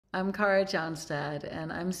I'm Kara Johnstad,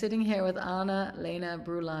 and I'm sitting here with Anna Lena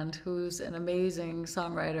Bruland, who's an amazing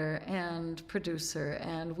songwriter and producer.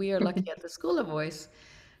 And we are lucky at the School of Voice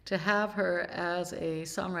to have her as a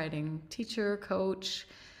songwriting teacher, coach,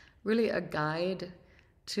 really a guide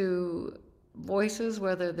to voices,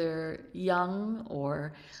 whether they're young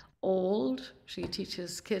or old. She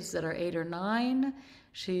teaches kids that are 8 or 9.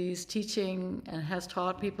 She's teaching and has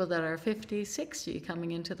taught people that are 50, 60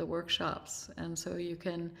 coming into the workshops. And so you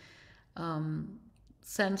can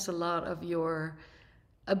sense a lot of your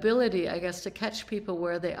ability, I guess, to catch people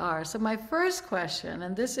where they are. So, my first question,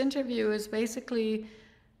 and this interview is basically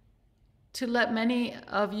to let many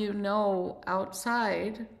of you know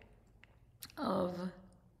outside of,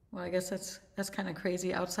 well, I guess that's kind of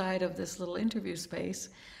crazy outside of this little interview space,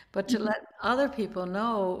 but to let other people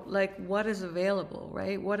know like what is available,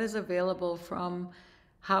 right? What is available from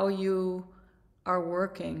how you are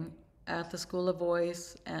working at the School of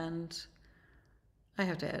Voice. And I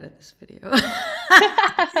have to edit this video.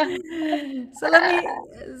 So let me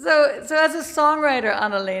so as a songwriter,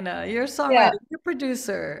 Annalena, you're a Yeah, songwriter, you're a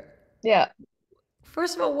producer. yeah.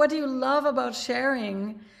 First of all, what do you love about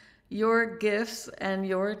sharing your gifts and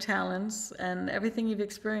your talents and everything you've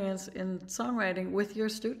experienced in songwriting with your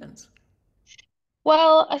students?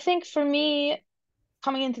 Well, I think for me,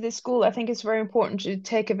 coming into this school, I think it's very important to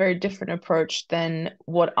take a very different approach than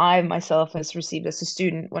what I myself has received as a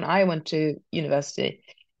student when I went to university.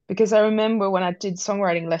 Because I remember when I did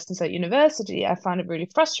songwriting lessons at university, I found it really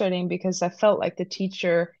frustrating because I felt like the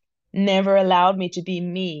teacher never allowed me to be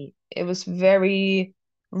me. It was very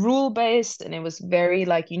rule based and it was very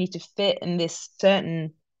like you need to fit in this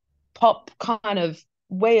certain pop kind of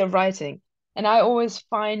way of writing. And I always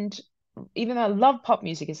find, even though I love pop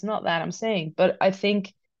music, it's not that I'm saying, but I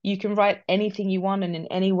think you can write anything you want and in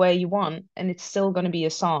any way you want, and it's still going to be a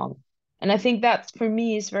song. And I think that for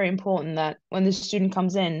me is very important that when the student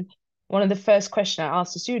comes in, one of the first questions I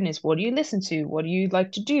ask the student is, what do you listen to? What do you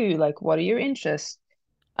like to do? Like, what are your interests?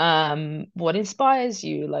 What inspires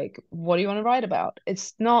you? Like, what do you want to write about?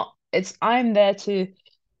 It's not, it's, I'm there to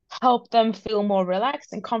help them feel more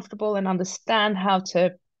relaxed and comfortable and understand how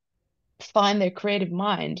to find their creative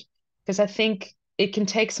mind, because I think it can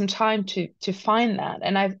take some time to find that.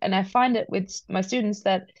 And I find it with my students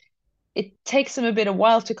that it takes them a bit a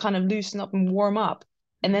while to kind of loosen up and warm up,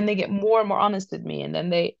 and then they get more and more honest with me, and then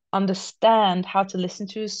they understand how to listen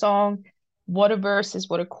to a song, what a verse is,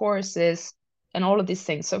 what a chorus is, and all of these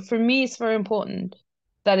things. So for me it's very important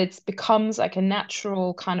that it becomes like a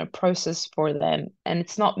natural kind of process for them, and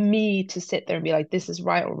it's not me to sit there and be like, this is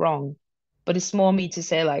right or wrong, but it's more me to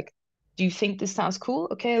say like, do you think this sounds cool?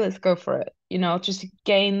 Okay, let's go for it, just to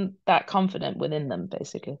gain that confidence within them,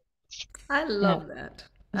 basically. I Yeah. love that.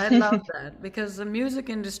 I love that because the music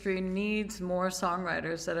industry needs more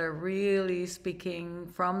songwriters that are really speaking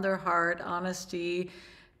from their heart, honesty.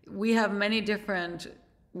 We have many different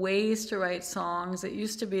ways to write songs. It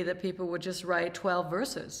used to be that people would just write 12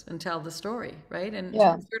 verses and tell the story, right? And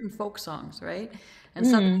Yeah. certain folk songs, right? And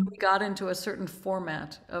suddenly Mm. we got into a certain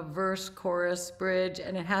format of verse, chorus, bridge,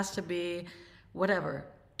 and it has to be whatever,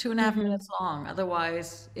 2.5 minutes Hmm. long.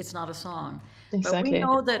 Otherwise, it's not a song. But we Exactly.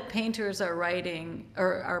 know that painters are writing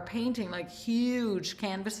or are painting like huge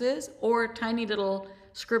canvases or tiny little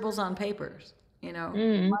scribbles on papers.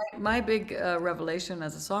 Mm. My big revelation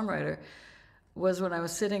as a songwriter was when I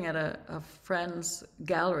was sitting at a friend's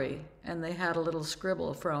gallery and they had a little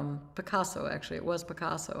scribble from Picasso. Actually, it was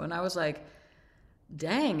Picasso, and I was like,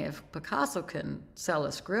 "Dang! If Picasso can sell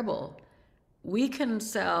a scribble, we can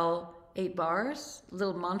sell 8 bars,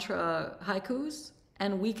 little mantra haikus,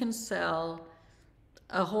 and we can sell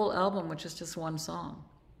a whole album, which is just one song."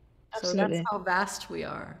 So that's Absolutely. how vast we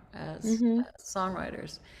are Hmm. as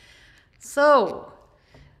songwriters. So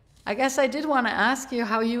I guess I did want to ask you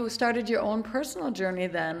how you started your own personal journey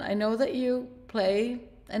then. I know that you play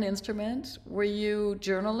an instrument. Were you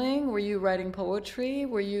journaling? Were you writing poetry?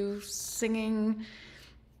 Were you singing,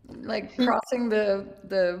 like crossing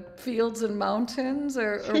the fields and mountains?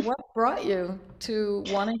 Or what brought you to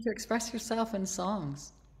wanting to express yourself in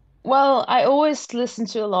songs? Well, I always listened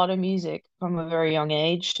to a lot of music from a very young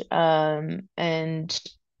age. And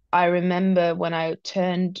I remember when I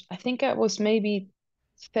turned, I think I was maybe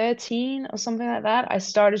 13 or something like that, I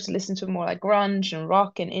started to listen to more like grunge and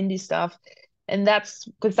rock and indie stuff. And that's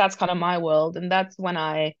because that's kind of my world. And that's when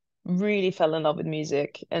I really fell in love with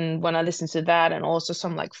music. And when I listened to that and also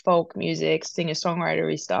some like folk music,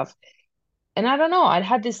 singer-songwritery stuff. And I don't know, I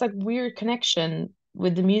had this like weird connection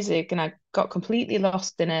with the music and I got completely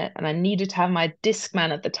lost in it. And I needed to have my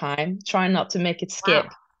Discman at the time, trying not to make it Wow.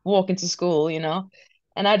 skip walking to school.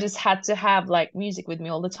 and I just had to have like music with me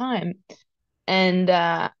all the time. And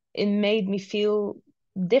it made me feel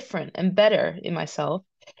different and better in myself.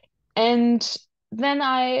 And then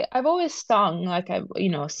I've always sung, like I,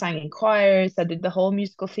 sang in choirs. I did the whole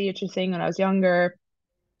musical theater thing when I was younger.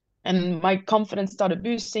 And my confidence started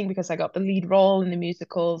boosting because I got the lead role in the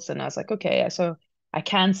musicals. And I was like, okay, so I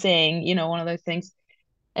can sing, one of those things.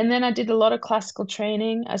 And then I did a lot of classical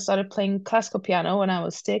training. I started playing classical piano when I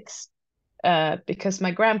was 6, because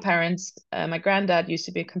my granddad used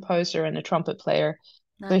to be a composer and a trumpet player.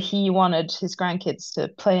 So Nice. he wanted his grandkids to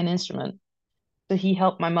play an instrument. So he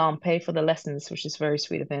helped my mom pay for the lessons, which is very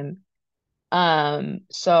sweet of him.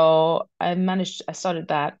 So I started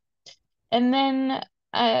that. And then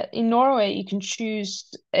in Norway, you can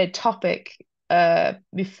choose a topic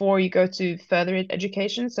before you go to further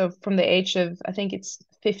education. So from the age of, I think it's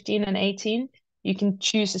 15 and 18, you can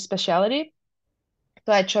choose a specialty.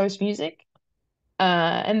 So I chose music.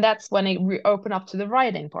 And that's when it opened up to the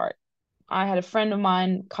writing part. I had a friend of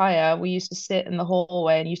mine, Kaya. We used to sit in the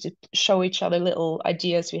hallway and used to show each other little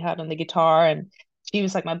ideas we had on the guitar. And she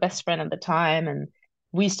was like my best friend at the time. And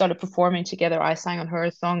we started performing together. I sang on her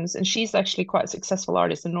songs, and she's actually quite a successful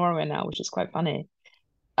artist in Norway now, which is quite funny.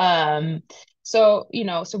 Um, so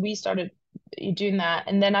we started doing that.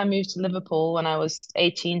 And then I moved to Liverpool when I was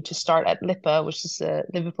 18 to start at LIPA, which is the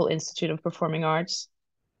Liverpool Institute of Performing Arts.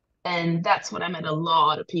 And that's when I met a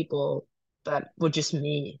lot of people that were just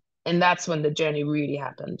me. And that's when the journey really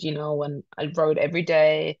happened, when I wrote every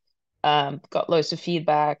day, got loads of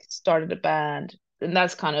feedback, started a band. And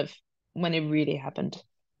that's kind of when it really happened.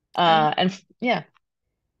 And Yeah.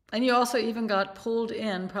 and you also even got pulled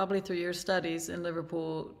in, probably through your studies in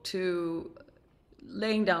Liverpool, to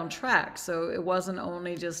laying down tracks. So it wasn't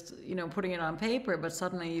only just, putting it on paper, but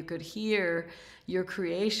suddenly you could hear your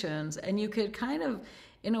creations and you could kind of,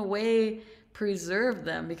 in a way, preserve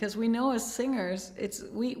them, because we know as singers,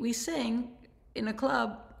 we sing in a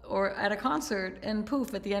club or at a concert, and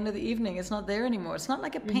poof, at the end of the evening it's not there anymore. It's not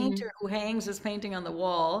like a Hmm. painter who hangs his painting on the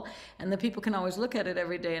wall and the people can always look at it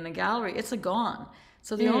every day in a gallery. It's a gone.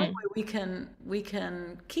 So the only Mm. way we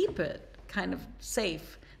can keep it kind of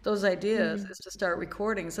safe, those ideas, Mm. is to start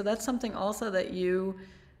recording. So that's something also that you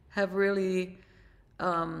have really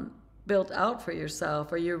built out for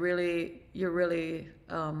yourself, or you're really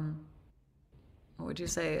what would you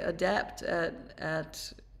say, adept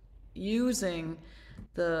at using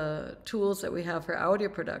the tools that we have for audio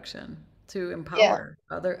production to Yeah. empower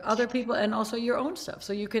other people and also your own stuff,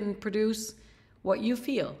 so you can produce what you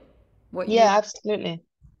feel, what you Yeah, absolutely.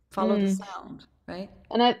 follow the Mm. sound, right?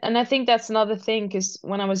 And I think that's another thing, because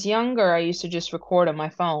when I was younger, I used to just record on my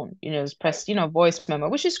phone, just press, voice memo,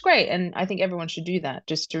 which is great. And I think everyone should do that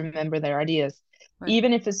just to remember their ideas, Right.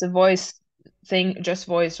 even if it's a voice thing, just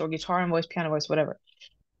voice or guitar and voice, piano voice, whatever.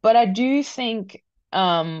 But I do think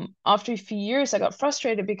after a few years, I got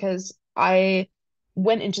frustrated because I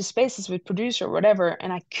went into spaces with producer or whatever,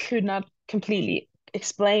 and I could not completely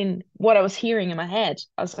explain what I was hearing in my head.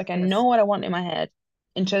 I was like, I know Yes. what I want in my head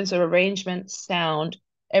in terms of arrangement, sound,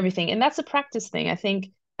 everything. And that's a practice thing. I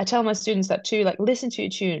think I tell my students that too, like, listen to a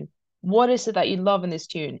tune. What is it that you love in this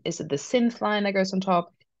tune? Is it the synth line that goes on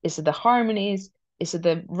top? Is it the harmonies? Is it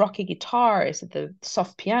the rocky guitar? Is it the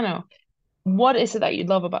soft piano? What is it that you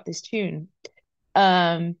love about this tune?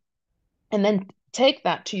 Um, and then take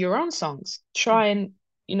that to your own songs. Try and,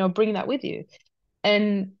 bring that with you.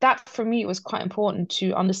 And that for me was quite important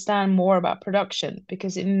to understand more about production,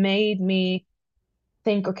 because it made me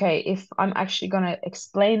think, okay, if I'm actually going to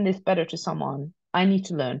explain this better to someone, I need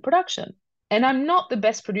to learn production. And I'm not the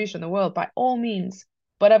best producer in the world by all means,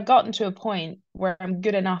 but I've gotten to a point where I'm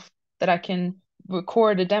good enough that I can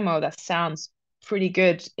record a demo that sounds pretty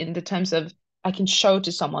good in the terms of I can show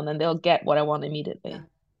to someone and they'll get what I want Yeah. immediately.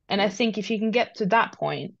 And I Yeah. think if you can get to that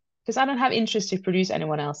point, because I don't have interest to produce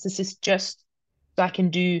anyone else, this is just so I can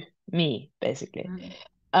do me, basically. Mhm.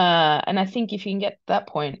 And I think if you can get to that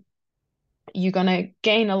point, you're going to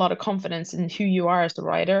gain a lot of confidence in who you are as a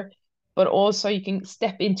writer, but also you can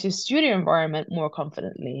step into a studio environment more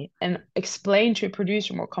confidently and explain to a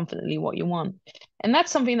producer more confidently what you want. And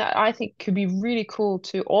that's something that I think could be really cool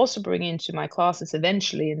to also bring into my classes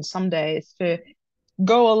eventually, and someday, is to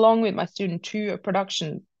go along with my student to a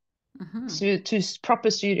production, Mhm. to proper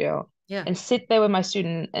studio, Yeah. and sit there with my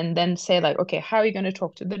student and then say, like, okay, how are you going to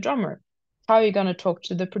talk to the drummer? How are you going to talk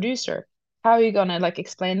to the producer? How are you going to, like,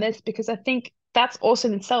 explain this? Because I think that's also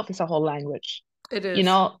in itself is a whole language. It You is.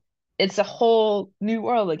 know, it's a whole new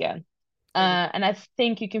world again. It is. And I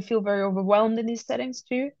think you can feel very overwhelmed in these settings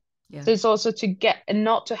too. Yeah. So it's also to get and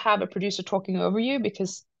not to have a producer talking over you,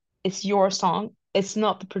 because it's your song. It's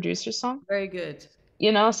not the producer's song. Very good.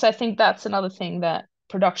 you know, so I think that's another thing that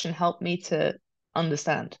production helped me to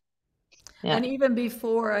understand. Yeah. And even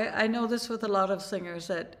before, I know this with a lot of singers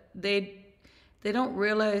that they don't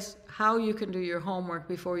realize how you can do your homework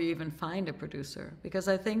before you even find a producer. Because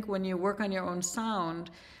I think when you work on your own sound,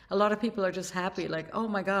 a lot of people are just happy, like, oh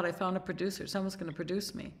my God, I found a producer. Someone's going to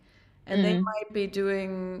produce me. And they Mm, might be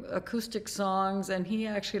doing acoustic songs, and he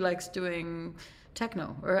actually likes doing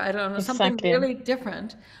techno, or I don't know, something exactly. really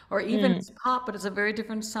different, or even Mm, it's pop, but it's a very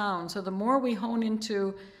different sound. So the more we hone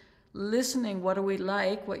into listening, what do we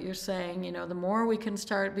like, what you're saying, the more we can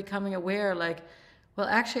start becoming aware, like, well,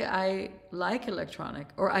 actually, I like electronic,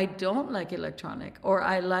 or I don't like electronic, or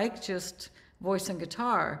I like just voice and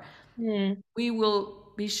guitar. mm, We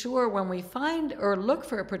will be sure when we find or look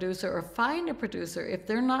for a producer or find a producer, if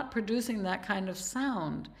they're not producing that kind of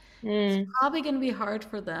sound, it's mm. probably going to be hard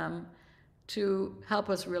for them to help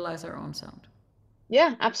us realize our own sound.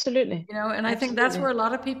 Yeah, absolutely. And I think that's where Absolutely. a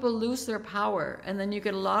lot of people lose their power. And then you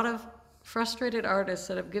get a lot of frustrated artists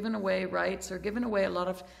that have given away rights or given away a lot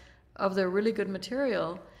of their really good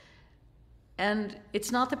material. And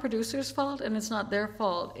it's not the producer's fault and it's not their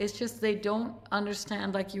fault. It's just they don't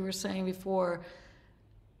understand, like you were saying before,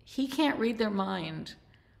 he can't read their mind.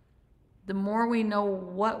 The more we know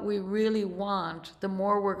what we really want, the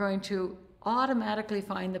more we're going to automatically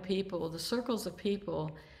find the people, the circles of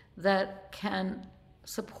people that can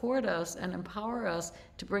support us and empower us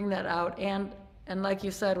to bring that out. And like you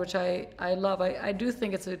said, which I love, I do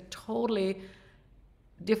think it's a totally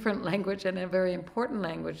different language and a very important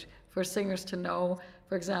language for singers to know.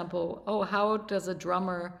 For example, oh, how does a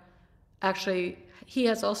drummer actually, he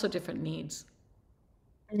has also different needs.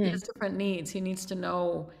 He has Mm, different needs. He needs to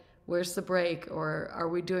know where's the break, or are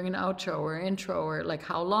we doing an outro or intro, or like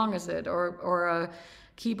how long is it, or a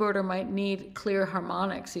keyboarder might need clear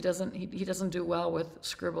harmonics. He doesn't do well with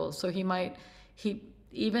scribbles, so he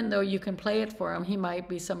even though you can play it for him, he might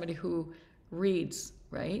be somebody who reads,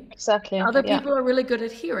 right? exactly. Other Yeah. people are really good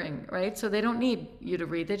at hearing, right? So they don't need you to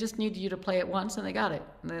read. They just need you to play it once and they got it.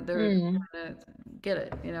 They're Mm, gonna get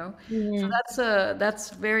it. So mm. that's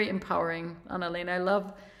very empowering, Anna Lena. I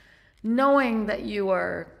love knowing that you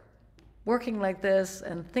are working like this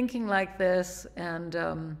and thinking like this. And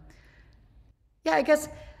yeah, I guess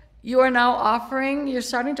you are now you're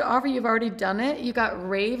starting to offer, you've already done it. You got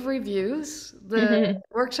rave reviews. The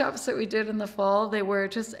workshops that we did in the fall, they were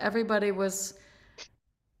just, everybody was,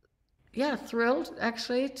 yeah, thrilled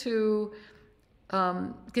actually to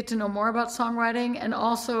get to know more about songwriting. And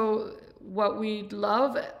also, what we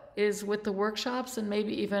love is with the workshops, and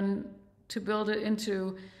maybe even to build it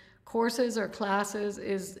into courses or classes,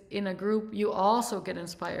 is in a group, you also get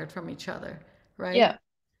inspired from each other, right? Yeah.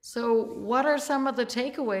 So, what are some of the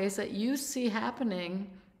takeaways that you see happening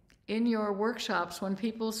in your workshops when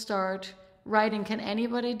people start writing? Can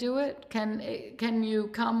anybody do it? Can you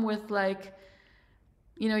come with, like,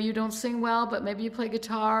 you don't sing well, but maybe you play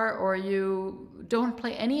guitar, or you don't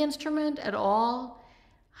play any instrument at all?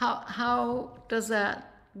 How does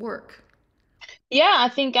that work? Yeah, I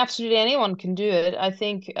think absolutely anyone can do it. I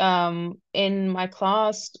think in my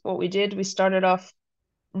class, what we did, we started off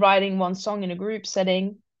writing one song in a group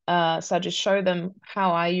setting. So I just show them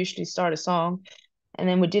how I usually start a song. And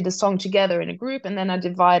then we did the song together in a group, and then I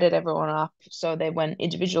divided everyone up so they went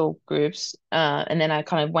individual groups. And then I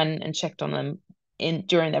kind of went and checked on them in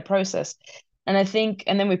during their process. And I think,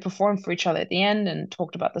 and then we performed for each other at the end and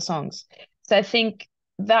talked about the songs. So I think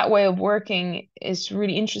that way of working is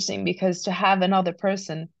really interesting because to have another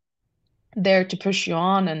person there to push you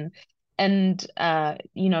on and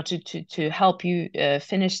you know to help you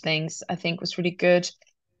finish things, I think was really good.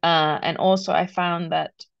 And also I found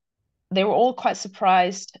that they were all quite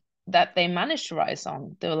surprised that they managed to write a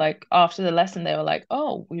song. They were like, after the lesson, they were like,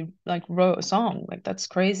 "Oh, we like wrote a song. Like that's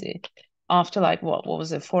crazy." After like what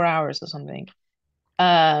was it, 4 hours or something.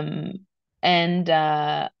 Um, and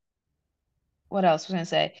what else was I gonna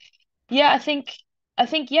say? Yeah, I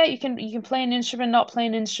think yeah, you can play an instrument, not play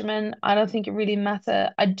an instrument. I don't think it really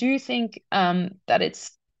matter. I do think that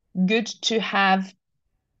it's good to have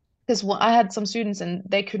because I had some students and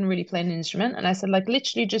they couldn't really play an instrument, and I said like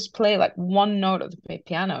literally just play like one note of the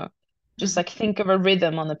piano, just Mhm. like think of a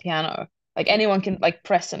rhythm on the piano. Like Yeah. anyone can like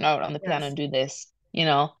press a note on the piano Yes. and do this,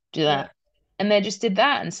 do Yeah. that, and they just did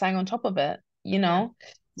that and sang on top of it, Yeah.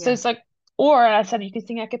 So Yeah. it's like, or I said you could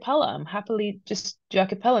sing a cappella. I'm happily just do a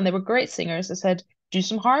cappella, and they were great singers. I said do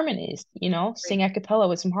some harmonies, sing Great. a cappella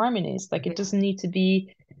with some harmonies. Like it Yeah. doesn't need to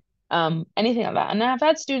be anything like that. And I've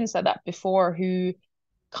had students like that before who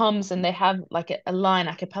comes and they have like a line,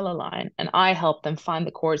 a cappella line, and I help them find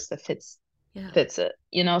the chords that fits Yeah. fits it,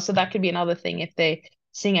 So that could be another thing if they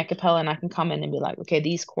sing a cappella and I can come in and be like, okay,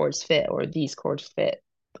 these chords fit or these chords fit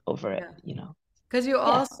over it, Yeah. you know. Because you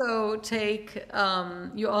Yeah. also take,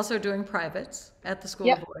 you also doing privates at the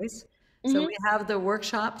School of Yep. Voice. So Mm-hmm. we have the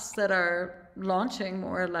workshops that are launching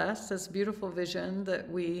more or less this beautiful vision that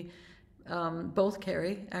we both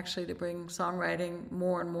carry, actually, to bring songwriting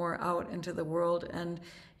more and more out into the world. And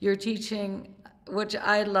you're teaching, which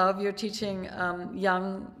I love, you're teaching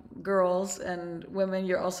young girls and women.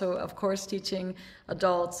 You're also, of course, teaching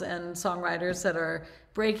adults and songwriters that are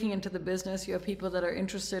breaking into the business. You have people that are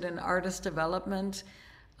interested in artist development.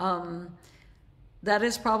 Um, that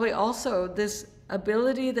is probably also this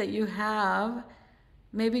ability that you have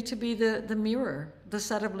maybe to be the mirror, the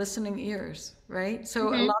set of listening ears, right? So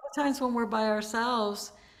a Mm-hmm. lot of times when we're by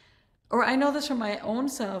ourselves, or I know this from my own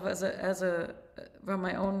self from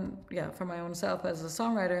my own, yeah, from my own self as a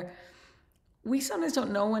songwriter, we sometimes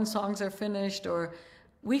don't know when songs are finished, or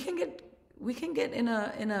we can get we can get in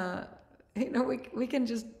a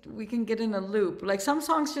we can get in a loop. Like some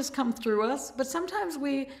songs just come through us, but sometimes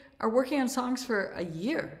we are working on songs for a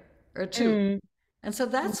year or two. And so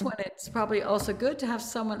that's Mm-hmm. when it's probably also good to have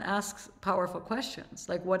someone ask powerful questions,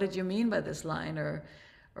 like what did you mean by this line, or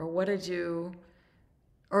what did you,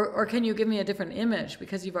 or can you give me a different image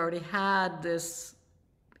because you've already had this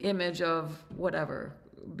image of whatever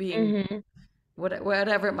being, Mm-hmm.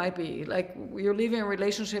 whatever it might be. Like you're leaving a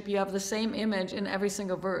relationship, you have the same image in every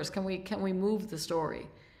single verse. Can we move the story?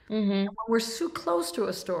 Mm-hmm. When we're so close to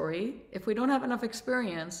a story, if we don't have enough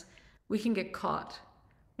experience, we can get caught.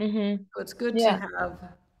 Mm-hmm. So it's good to Yeah.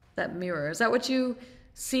 have that mirror. Is that what you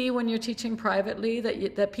see when you're teaching privately,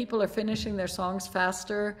 that people are finishing their songs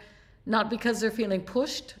faster, not because they're feeling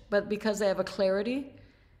pushed, but because they have a clarity?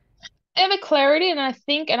 I have a clarity, and I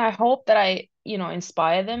think and I hope that I,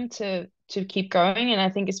 inspire them to keep going. And I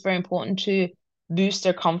think it's very important to boost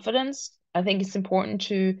their confidence. I think it's important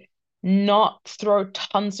to not throw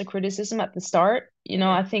tons of criticism at the start.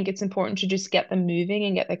 Yeah. I think it's important to just get them moving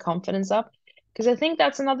and get their confidence up. Because I think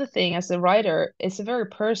that's another thing as a writer, it's a very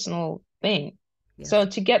personal thing. So Yes.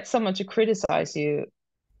 to get someone to criticize you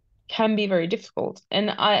can be very difficult. And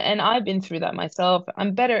I've been through that myself.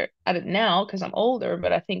 I'm better at it now because I'm older,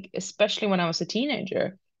 but I think especially when I was a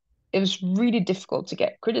teenager, it was really difficult to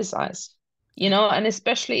get criticized. And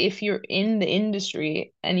especially if you're in the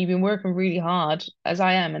industry and you've been working really hard, as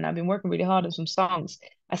I am, and I've been working really hard on some songs,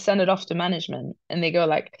 I send it off to management and they go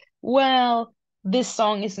like, well, this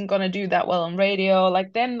song isn't gonna do that well on radio.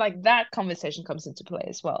 Like then like that conversation comes into play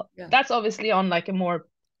as well. Yeah. That's obviously on like a more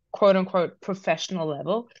quote unquote professional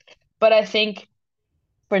level. But I think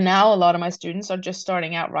for now, a lot of my students are just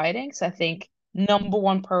starting out writing. So I think number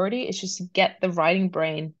one priority is just to get the writing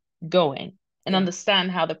brain going and Yeah.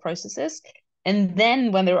 understand how the process is. And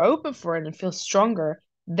then when they're open for it and feel stronger,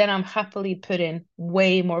 then I'm happily put in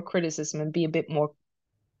way more criticism and be a bit more,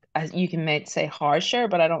 as you can make say harsher,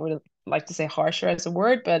 but I don't really like to say harsher as a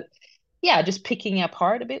word, but yeah, just picking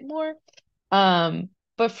apart a bit more.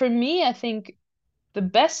 But for me, I think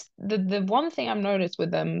the one thing I've noticed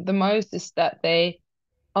with them the most is that they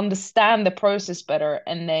understand the process better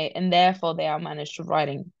and therefore they are managed to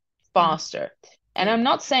writing Mm. faster. And Yeah. I'm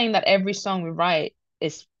not saying that every song we write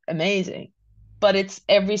is amazing, but it's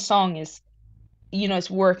every song is,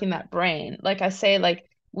 it's working that brain. Like I say, like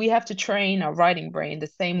we have to train our writing brain the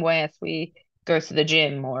same way as we go to the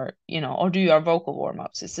gym or, or do our vocal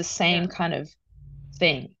warm-ups. It's the Yeah. same kind of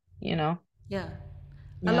thing. Yeah.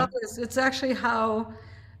 I Yeah. love this. It's actually how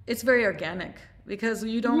it's very organic because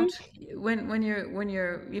you don't, Hmm. when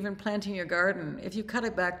you're even planting your garden, if you cut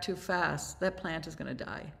it back too fast, that plant is going to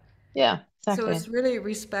die. Yeah, So exactly. it's really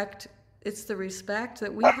respect. It's the respect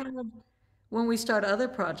that we have when we start other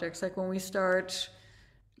projects, like when we start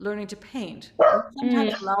learning to paint. We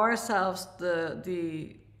sometimes Mm, allow ourselves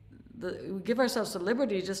we give ourselves the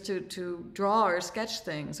liberty just to draw or sketch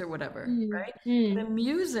things or whatever, mm, right? But mm, in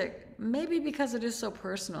music, maybe because it is so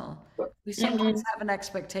personal, we sometimes mm, have an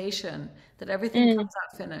expectation that everything mm. comes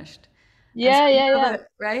out finished. And so Yeah, you yeah, have yeah. it,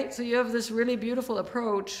 right? So you have this really beautiful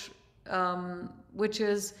approach, which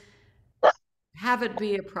is have it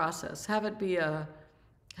be a process, have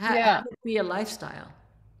Yeah. it be a lifestyle,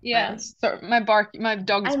 Yeah, right? so my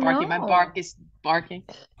dog is I barking. My bark know. is barking.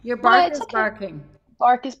 Your But bark it's is okay. barking.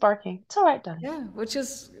 Bark is barking. It's all right, darling. Yeah, which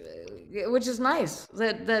is nice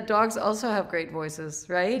that dogs also have great voices,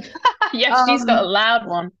 right? Yeah, she's got a Um, loud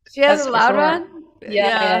one. she has a That's for loud sure. one.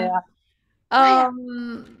 Yeah, yeah, Yeah. yeah. Maya.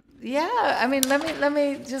 Yeah, I mean, let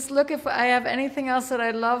me just look if I have anything else that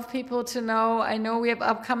I'd love people to know. I know we have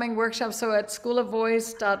upcoming workshops, so at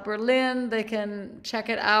schoolofvoice.berlin, they can check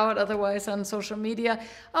it out, otherwise on social media.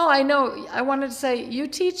 Oh, I know. I wanted to say you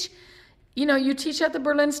teach you know, you teach at the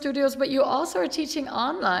Berlin studios, but you also are teaching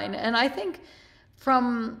online. And I think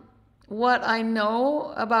from what I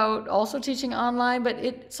know about also teaching online, but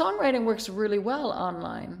songwriting works really well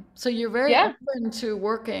online. So you're very Yeah. open to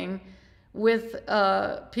working with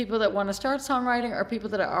people that want to start songwriting or people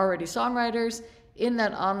that are already songwriters in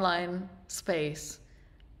that online space.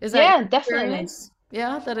 Is that Yeah, your definitely. experience?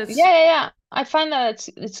 Yeah, that Yeah, it's yeah, yeah. I find that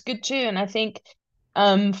it's good too. And I think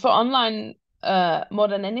for online more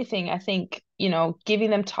than anything, I think, giving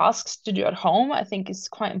them tasks to do at home, I think is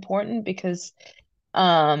quite important because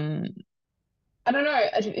um I don't know,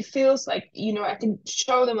 it feels like, I can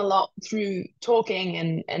show them a lot through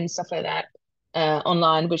talking and stuff like that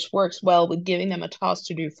online, which works well with giving them a task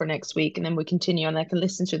to do for next week, and then we continue and I can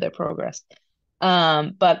listen to their progress.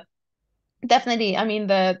 But definitely, I mean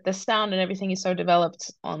the sound and everything is so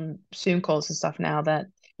developed on Zoom calls and stuff now that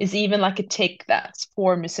it's even like a tick that's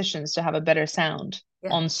for musicians to have a better sound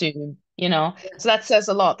yeah, on Zoom. yeah, So that says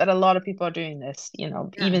a lot that a lot of people are doing this, yeah,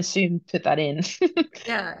 even Zoom put that in.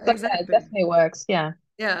 yeah, So yeah, it exactly. definitely works. Yeah.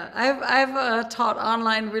 Yeah, I've taught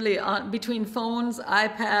online really on between phones,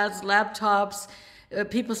 iPads, laptops,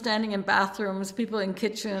 people standing in bathrooms, people in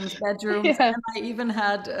kitchens, bedrooms, Yeah. and I even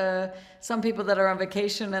had some people that are on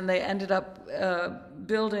vacation and they ended up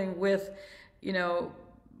building with, you know,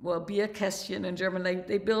 well, Bierkästchen in German.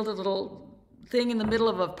 They build a little thing in the middle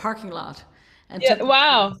of a parking lot and Yeah. took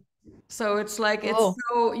pictures. Wow. So it's like it's Cool.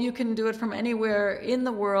 so you can do it from anywhere in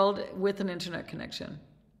the world with an internet connection,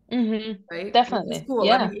 right? Which is Definitely.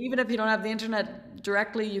 cool. I Yeah. mean, even if you don't have the internet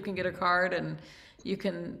directly, you can get a card and you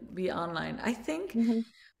can be online. I think hmm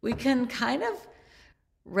we can kind of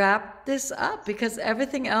wrap this up because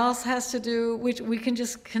everything else has to do, which we can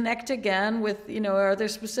just connect again with, you know, are there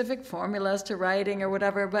specific formulas to writing or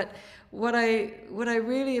whatever. But what I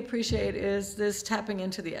really appreciate is this tapping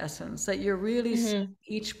into the essence that you're really seeing hmm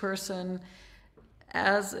each person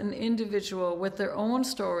as an individual with their own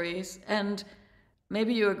stories. And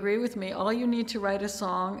maybe you agree with me, all you need to write a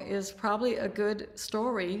song is probably a good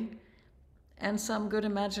story and some good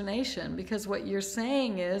imagination. Because what you're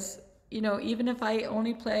saying is, you know, even if I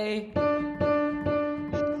only play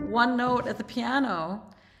one note at the piano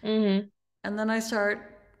hmm and then I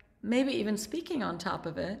start maybe even speaking on top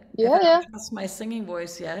of it, if I Yeah, don't yeah. trust my singing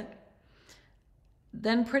voice yet,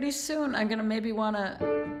 then pretty soon I'm going to maybe want to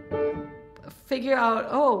figure out,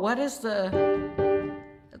 oh, what is the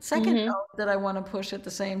second hmm note that I want to push at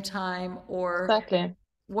the same time, or Exactly.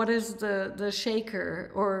 what is the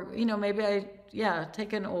shaker, or you know, maybe I, yeah,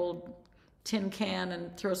 take an old tin can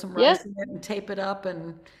and throw some Yeah. rice in it and tape it up,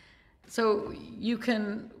 and so you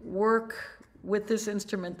can work with this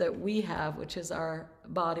instrument that we have, which is our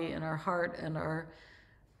body and our heart and our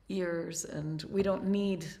ears, and we don't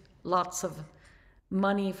need lots of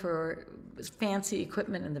money for fancy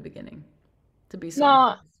equipment in the beginning to be song.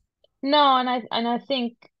 No, no, and I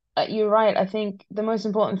think you're right. I think the most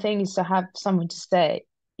important thing is to have something to say.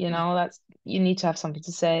 Yeah, That's you need to have something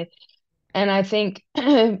to say. And I think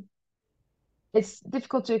it's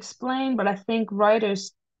difficult to explain, but I think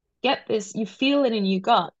writers get this. You feel it in your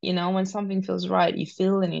gut, when something feels right, you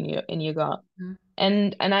feel it in your gut. mhm,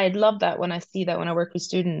 And I love that when I see that when I work with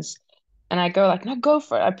students and I go like, no, go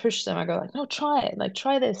for it. I push them. I go like, no, try it. Like,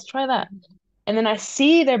 try this, try that. And then I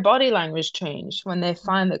see their body language change when they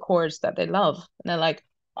find the chords that they love. And they're like,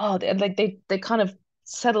 oh, they kind of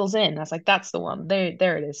settles in. I was like, that's the one. There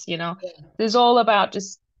it is. yeah, It's all about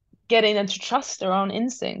just getting them to trust their own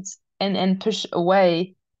instincts and push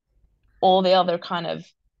away all the other kind of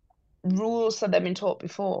rules that they've been taught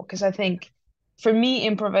before. Because I think for me,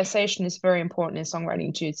 improvisation is very important in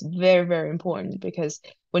songwriting too. It's very, very important because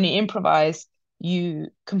when you improvise, you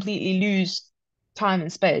completely lose time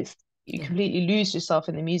and space. You yeah, completely lose yourself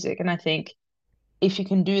in the music. And I think if you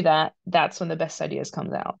can do that, that's when the best ideas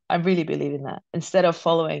comes out. I really believe in that. Instead of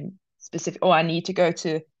following specific, oh, I need to go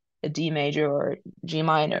to a D major or G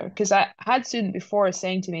minor. Because I had student before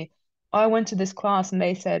saying to me, oh, I went to this class and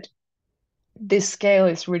they said, this scale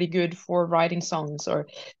is really good for writing songs, or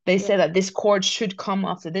they yeah, say that this chord should come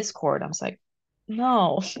after this chord. I was like,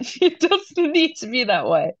 no, it doesn't need to be that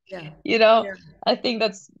way. yeah, You know, yeah. I think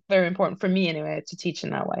that's very important for me anyway to teach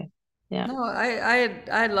in that way. Yeah. No,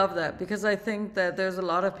 I love that because I think that there's a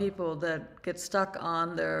lot of people that get stuck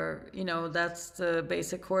on their, you know, that's the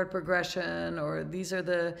basic chord progression, or these are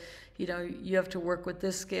the, you know, you have to work with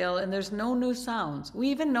this scale, and there's no new sounds. We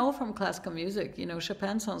even know from classical music, you know,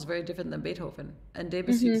 Chopin sounds very different than Beethoven, and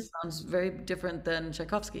Debussy hmm sounds very different than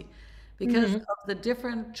Tchaikovsky because hmm of the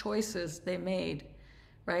different choices they made,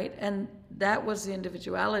 right? And that was the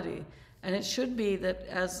individuality. And it should be that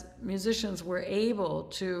as musicians, we're able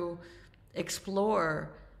to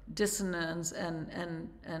explore dissonance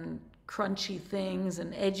and crunchy things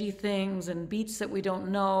and edgy things and beats that we don't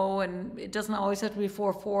know, and it doesn't always have to be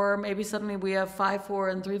 4/4. Maybe suddenly we have 5/4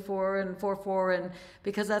 and 3/4 and 4/4, and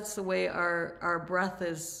because that's the way our breath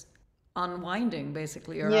is unwinding,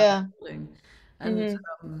 basically, or Yeah. unfolding. And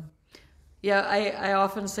Mm-hmm. yeah, I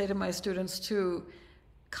often say to my students too,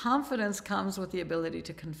 confidence comes with the ability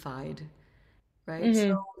to confide, right? So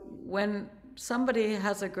Mm-hmm. when somebody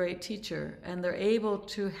has a great teacher and they're able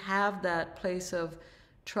to have that place of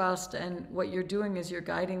trust, and what you're doing is you're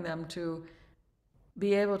guiding them to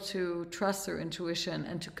be able to trust their intuition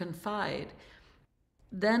and to confide,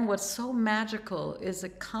 then what's so magical is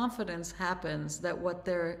that confidence happens that what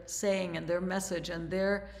they're saying and their message and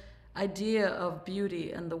their idea of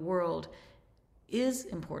beauty and the world is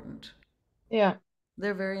important. Yeah.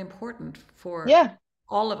 They're very important for Yeah.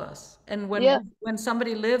 all of us. And Yeah. when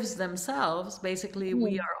somebody lives themselves, basically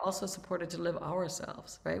we Mm-hmm. are also supported to live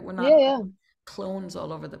ourselves, right? We're Yeah. not Yeah. clones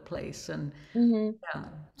all over the place. And Mm-hmm. yeah,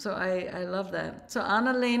 so I love that. So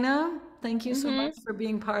Anna Lena, thank you so Mm-hmm. much for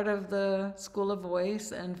being part of the School of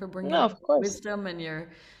Voice and for No, bringing of course. wisdom and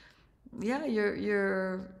yeah,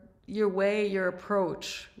 your way, your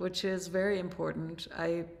approach, which is very important.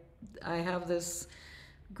 I have this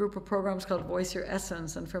group of programs called Voice Your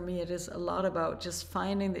Essence, and for me it is a lot about just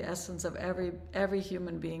finding the essence of every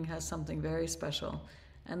human being has something very special,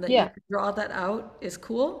 and that you Yeah. can draw that out is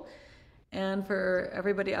cool. And for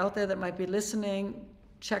everybody out there that might be listening,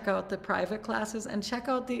 check out the private classes and check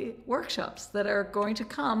out the workshops that are going to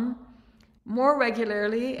come more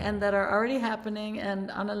regularly and that are already happening. And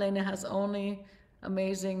Annalena has only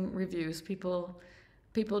amazing reviews. People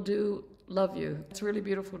do love you. It's really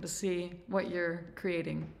beautiful to see what you're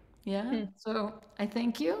creating. Yeah. Hmm. So I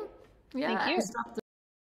thank you. Yeah. Thank I you. stopped